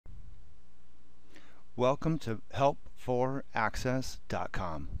Welcome to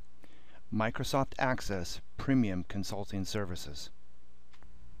Help4Access.com, Microsoft Access Premium Consulting Services.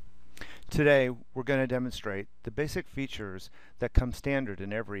 Today we're going to demonstrate the basic features that come standard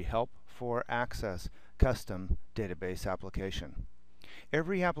in every Help4Access custom database application.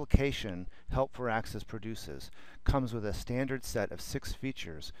 Every application Help4Access produces comes with a standard set of 6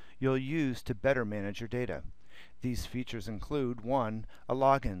 features you'll use to better manage your data. These features include 1. A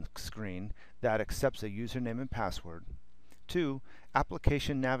login screen that accepts a username and password. 2.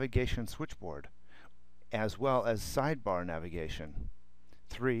 Application navigation switchboard, as well as sidebar navigation.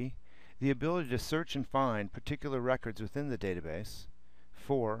 3. The ability to search and find particular records within the database.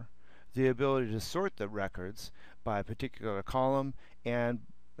 4. The ability to sort the records by a particular column and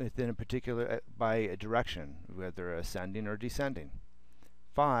within a particular by a direction, whether ascending or descending.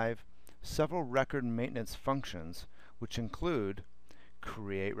 5. Several record maintenance functions, which include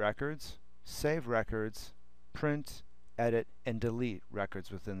create records, save records, print, edit, and delete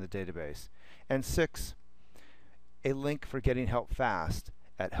records within the database. And 6. A link for getting help fast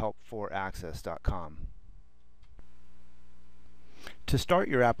at Help4Access.com. To start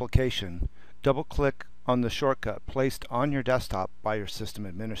your application, double-click on the shortcut placed on your desktop by your system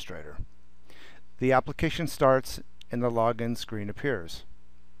administrator. The application starts and the login screen appears.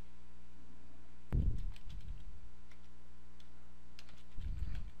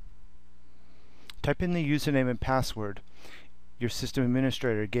 Type in the username and password your system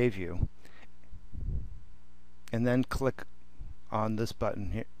administrator gave you, and then click on this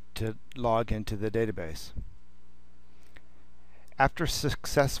button here to log into the database. After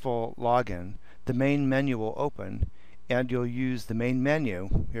successful login, the main menu will open, and you'll use the main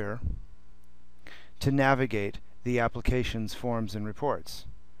menu here to navigate the application's forms and reports.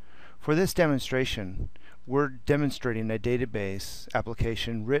 For this demonstration, we're demonstrating a database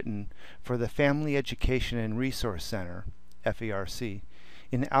application written for the Family Education and Resource Center, FERC,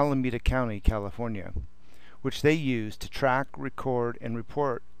 in Alameda County, California, which they use to track, record, and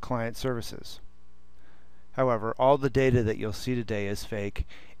report client services. However, all the data that you'll see today is fake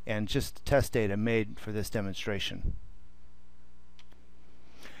and just test data made for this demonstration.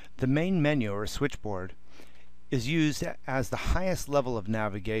 The main menu, or switchboard, is used as the highest level of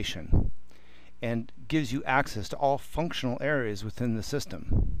navigation and gives you access to all functional areas within the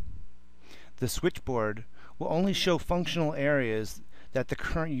system. The switchboard will only show functional areas that the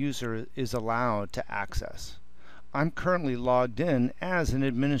current user is allowed to access. I'm currently logged in as an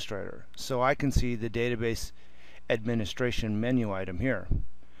administrator, so I can see the database administration menu item here.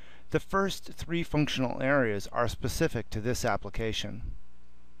 The first 3 functional areas are specific to this application.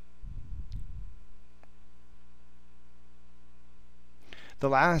 The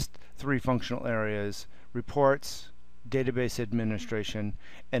last 3 functional areas, reports, database administration,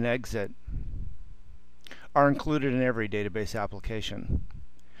 and exit, are included in every database application.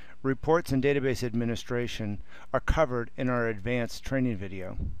 Reports and database administration are covered in our advanced training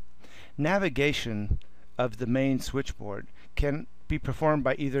video. Navigation of the main switchboard can be performed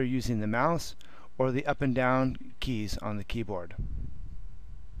by either using the mouse or the up and down keys on the keyboard.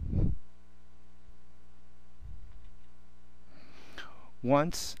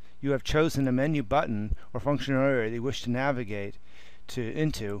 Once you have chosen a menu button or functional area that you wish to navigate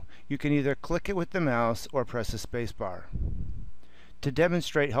into, you can either click it with the mouse or press the space bar. To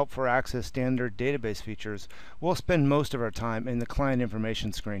demonstrate Help4Access standard database features, we'll spend most of our time in the client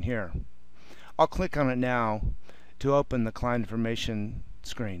information screen here. I'll click on it now to open the client information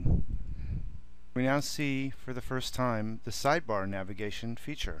screen. We now see for the first time the sidebar navigation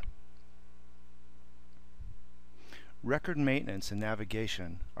feature. Record maintenance and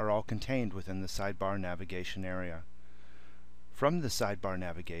navigation are all contained within the sidebar navigation area. From the sidebar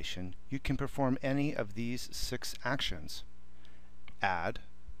navigation, you can perform any of these 6 actions: add,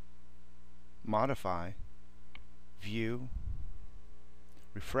 modify, view,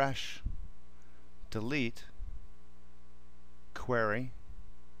 refresh, delete, query,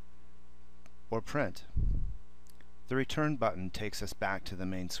 or print. The return button takes us back to the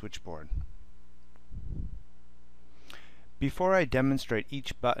main switchboard. Before I demonstrate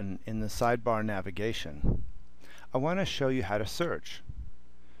each button in the sidebar navigation, I want to show you how to search.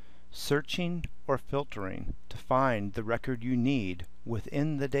 Searching or filtering to find the record you need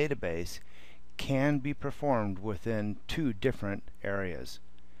within the database can be performed within 2 different areas.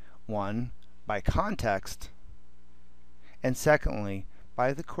 One, by context, and secondly,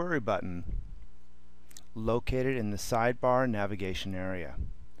 by the query button located in the sidebar navigation area.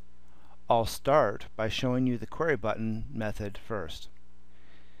 I'll start by showing you the query button method first.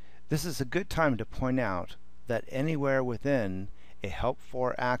 This is a good time to point out that anywhere within a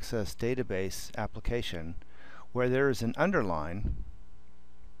Help4Access database application where there is an underline,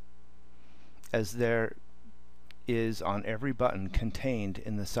 as there is on every button contained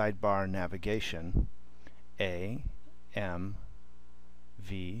in the sidebar navigation, A, M,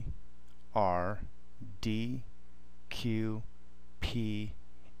 V, R, D, Q, P,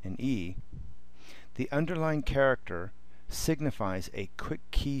 and E. The underlined character signifies a quick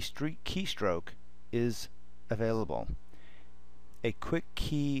keystroke is available. A quick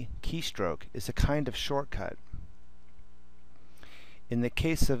keystroke is a kind of shortcut. In the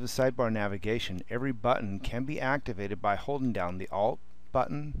case of the sidebar navigation, every button can be activated by holding down the Alt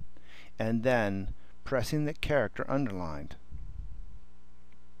button and then pressing the character underlined.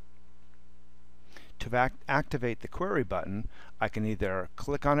 To activate the query button, I can either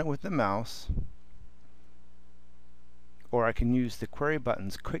click on it with the mouse, or I can use the query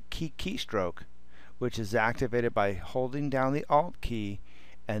button's quick keystroke, which is activated by holding down the Alt key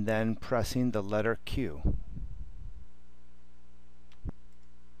and then pressing the letter Q.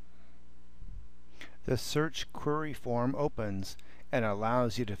 The search query form opens and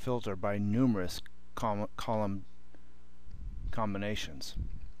allows you to filter by numerous column combinations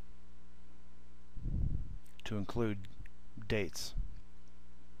to include dates.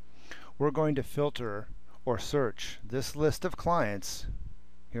 We're going to filter or search this list of clients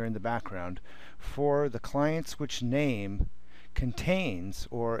here in the background for the clients which name contains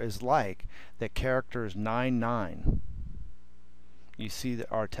or is like the characters 99. You see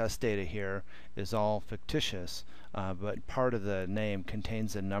that our test data here is all fictitious, but part of the name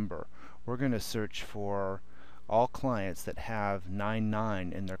contains a number. We're going to search for all clients that have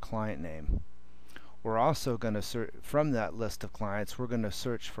 99 in their client name. We're also going to search from that list of clients, we're going to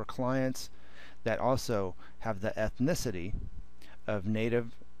search for clients that also have the ethnicity of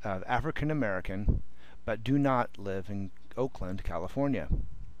African American, but do not live in Oakland, California.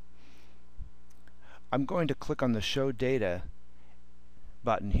 I'm going to click on the Show Data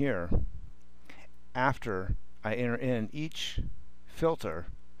button here after I enter in each filter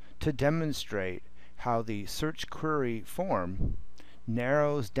to demonstrate how the search query form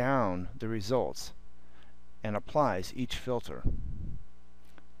narrows down the results and applies each filter.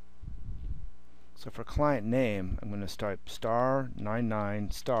 So for client name, I'm going to type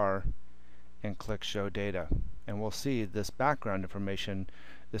 *99* and click Show Data, and we'll see this background information,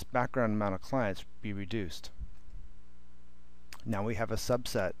 this background amount of clients be reduced. Now we have a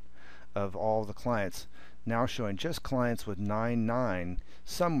subset of all the clients, now showing just clients with 99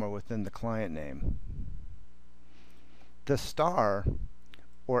 somewhere within the client name. The star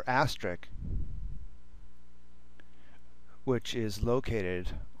or asterisk, which is located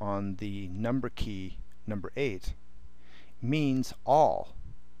on the number key number 8, means all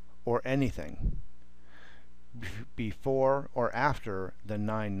or anything before or after the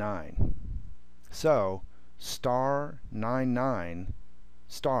 99. So *99*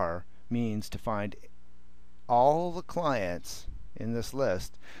 means to find all the clients in this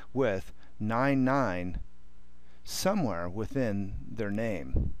list with 99 somewhere within their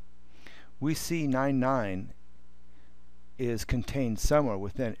name. We see 99 is contained somewhere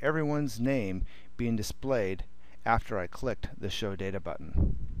within everyone's name being displayed after I clicked the Show Data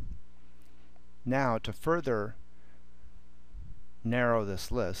button. Now to further narrow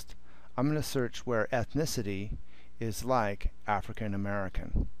this list, I'm going to search where ethnicity is like African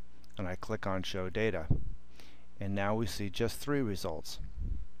American, and I click on Show Data, and now we see just 3 results.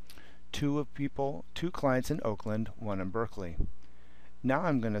 2 clients in Oakland, 1 in Berkeley. Now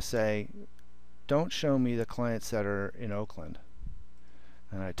I'm going to say, don't show me the clients that are in Oakland,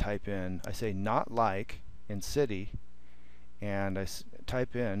 and I type in, I say not like in city, and I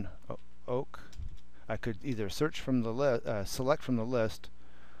type in Oak. I could either search from the list, select from the list,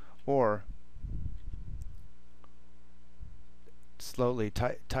 or slowly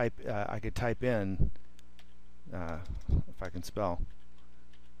I could type in, if I can spell,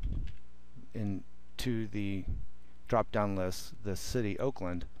 into the drop-down list the city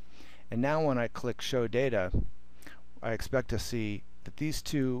Oakland. And now when I click Show Data, I expect to see that these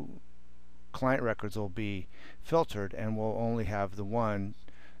 2 client records will be filtered, and we'll only have the one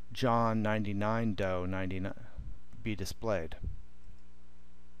John 99 Doe 99 be displayed.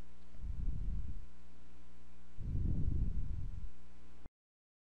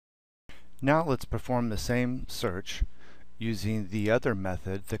 Now let's perform the same search using the other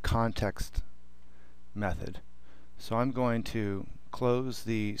method, the context method. So I'm going to close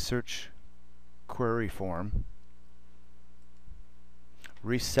the search query form,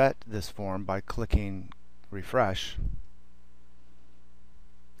 reset this form by clicking refresh,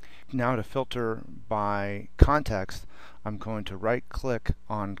 Now to filter by context, I'm going to right click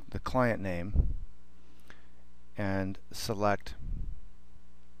on the client name and select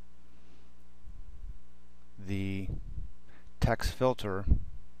the text filter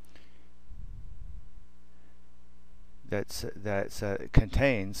that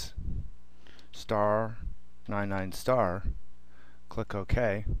contains *99*. Click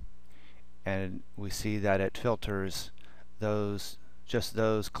OK, and we see that it filters just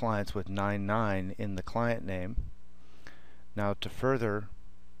those clients with 99 in the client name. Now to further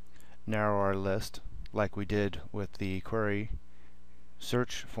narrow our list, like we did with the query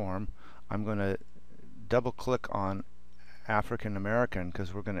search form, I'm going to double click on African American,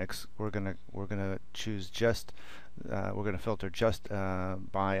 because we're going to choose just we're going to filter just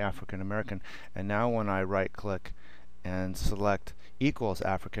by African American. And now when I right click and select equals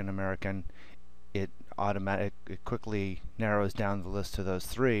African American, it quickly narrows down the list to those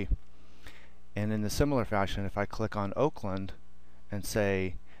three. And in the similar fashion, if I click on Oakland and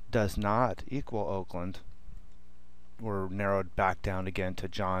say does not equal Oakland, we're narrowed back down again to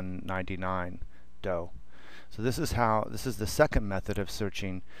John 99 Doe. So this is the second method of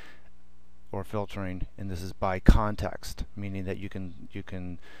searching or filtering, and this is by context, meaning that you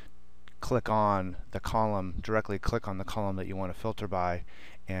can click on the column, directly click on the column that you want to filter by,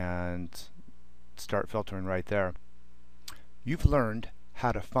 and start filtering right there. You've learned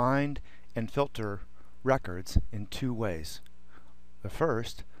how to find and filter records in two ways. The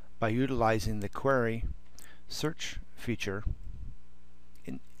first, by utilizing the query search feature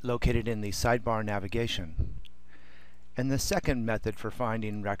located in the sidebar navigation. And the second method for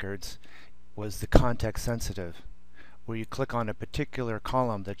finding records was the context sensitive, where you click on a particular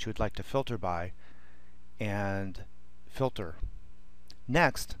column that you would like to filter by and filter.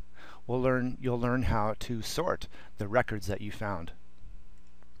 Next, you'll learn how to sort the records that you found.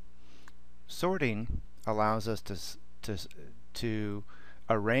 Sorting allows us to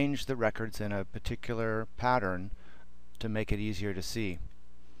arrange the records in a particular pattern to make it easier to see.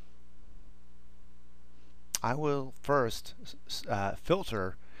 I will first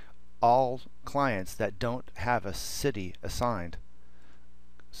filter all clients that don't have a city assigned.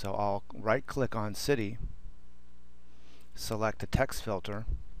 So I'll right click on city, select a text filter,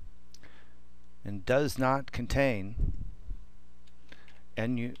 and does not contain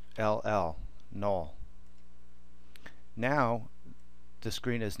NULL, null. Now the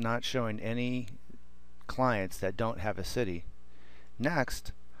screen is not showing any clients that don't have a city.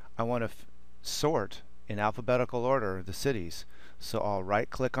 Next, I want to sort in alphabetical order the cities. So I'll right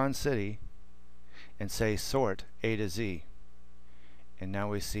click on city and say sort A to Z. And now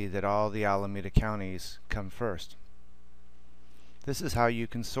we see that all the Alameda counties come first. This is how you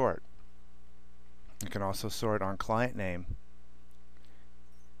can sort. You can also sort on client name,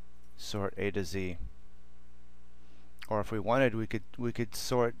 sort A to Z. Or if we wanted, we could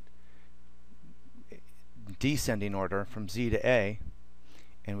sort descending order from Z to A,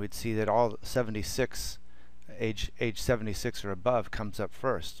 and we'd see that all 76 age 76 or above comes up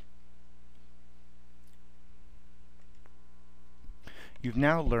first. You've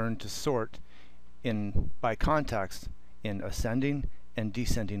now learned to sort by context in ascending and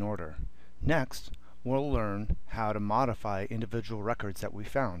descending order. Next, we'll learn how to modify individual records that we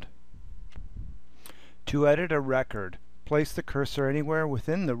found. To edit a record, place the cursor anywhere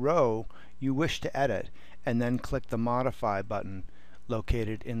within the row you wish to edit, and then click the Modify button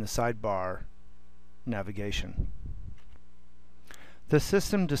located in the sidebar navigation. The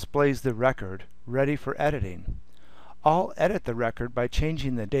system displays the record ready for editing. I'll edit the record by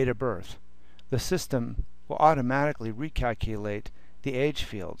changing the date of birth. The system will automatically recalculate the age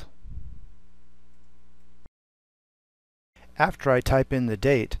field. After I type in the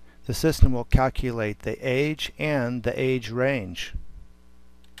date, the system will calculate the age and the age range.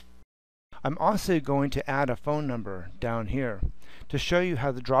 I'm also going to add a phone number down here to show you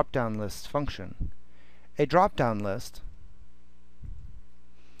how the drop-down lists function. A drop-down list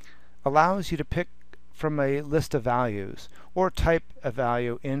allows you to pick from a list of values or type a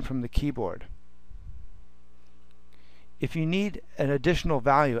value in from the keyboard. If you need an additional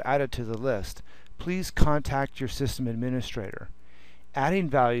value added to the list, please contact your system administrator. Adding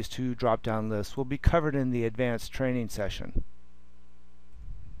values to drop-down lists will be covered in the advanced training session.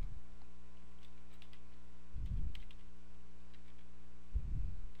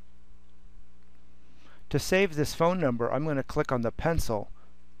 To save this phone number, I'm going to click on the pencil.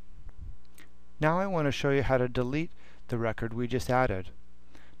 Now I want to show you how to delete the record we just added.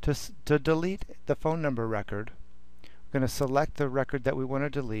 To delete the phone number record, we're going to select the record that we want to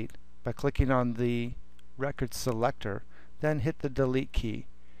delete by clicking on the record selector, then hit the delete key.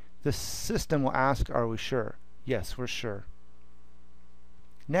 The system will ask, are we sure? Yes, we're sure.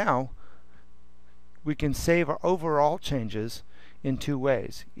 Now, we can save our overall changes in two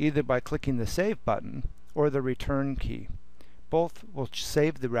ways, either by clicking the Save button or the Return key. Both will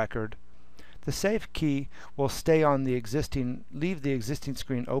save the record. The Save key will stay on the leave the existing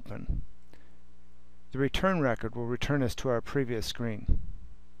screen open. The Return record will return us to our previous screen.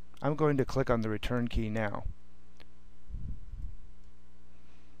 I'm going to click on the Return key now.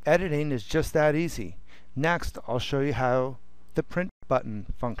 Editing is just that easy. Next, I'll show you how the Print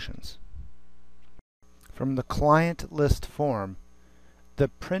button functions. From the Client List form, the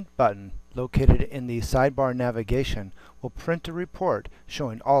Print button located in the Sidebar navigation will print a report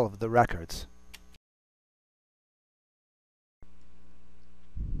showing all of the records.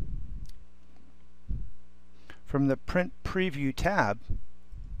 From the Print Preview tab,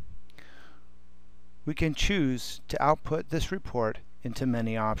 we can choose to output this report into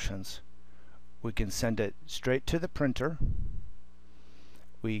many options. We can send it straight to the printer.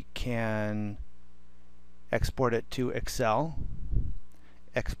 We can export it to Excel,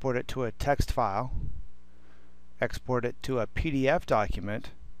 export it to a text file, export it to a PDF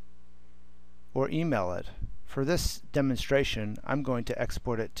document, or email it. For this demonstration, I'm going to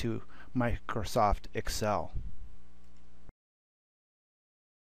export it to Microsoft Excel.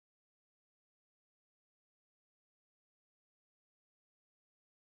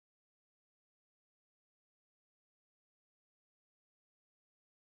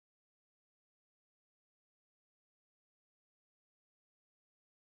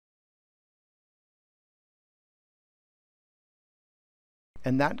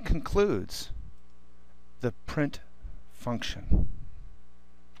 And that concludes the print function.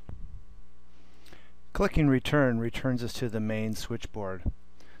 Clicking Return returns us to the main switchboard.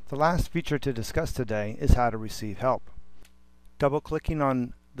 The last feature to discuss today is how to receive help. Double-clicking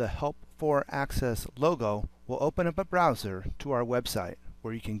on the Help4Access logo will open up a browser to our website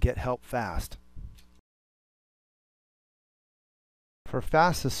where you can get help fast. For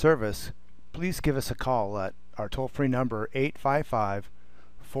fastest service, please give us a call at our toll-free number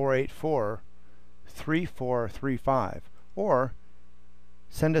 855-484-3435 or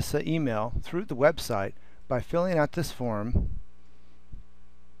send us an email through the website by filling out this form,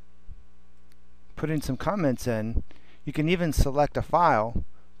 putting some comments in. You can even select a file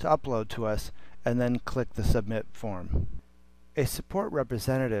to upload to us and then click the Submit form. A support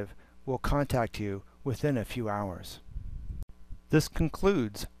representative will contact you within a few hours. This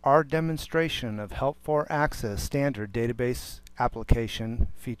concludes our demonstration of Help4Access standard database application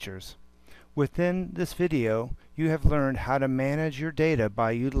features. Within this video, you have learned how to manage your data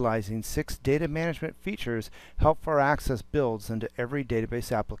by utilizing 6 data management features Help4Access builds into every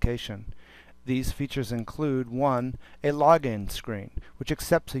database application. These features include 1. A login screen, which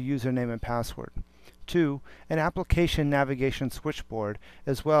accepts a username and password. 2. An application navigation switchboard,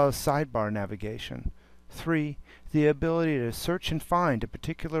 as well as sidebar navigation. 3. The ability to search and find a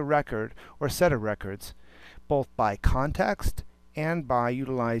particular record or set of records, both by context and by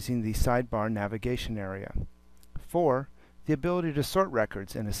utilizing the sidebar navigation area. 4. The ability to sort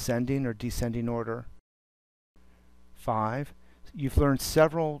records in ascending or descending order. 5. You've learned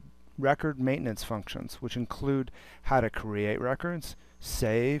several record maintenance functions, which include how to create records,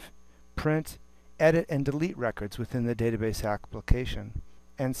 save, print, edit, and delete records within the database application.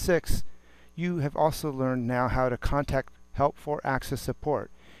 And 6. You have also learned now how to contact Help4Access support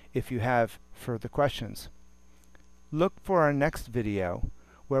if you have further questions. Look for our next video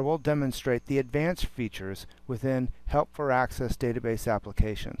where we'll demonstrate the advanced features within Help4Access database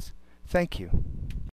applications. Thank you.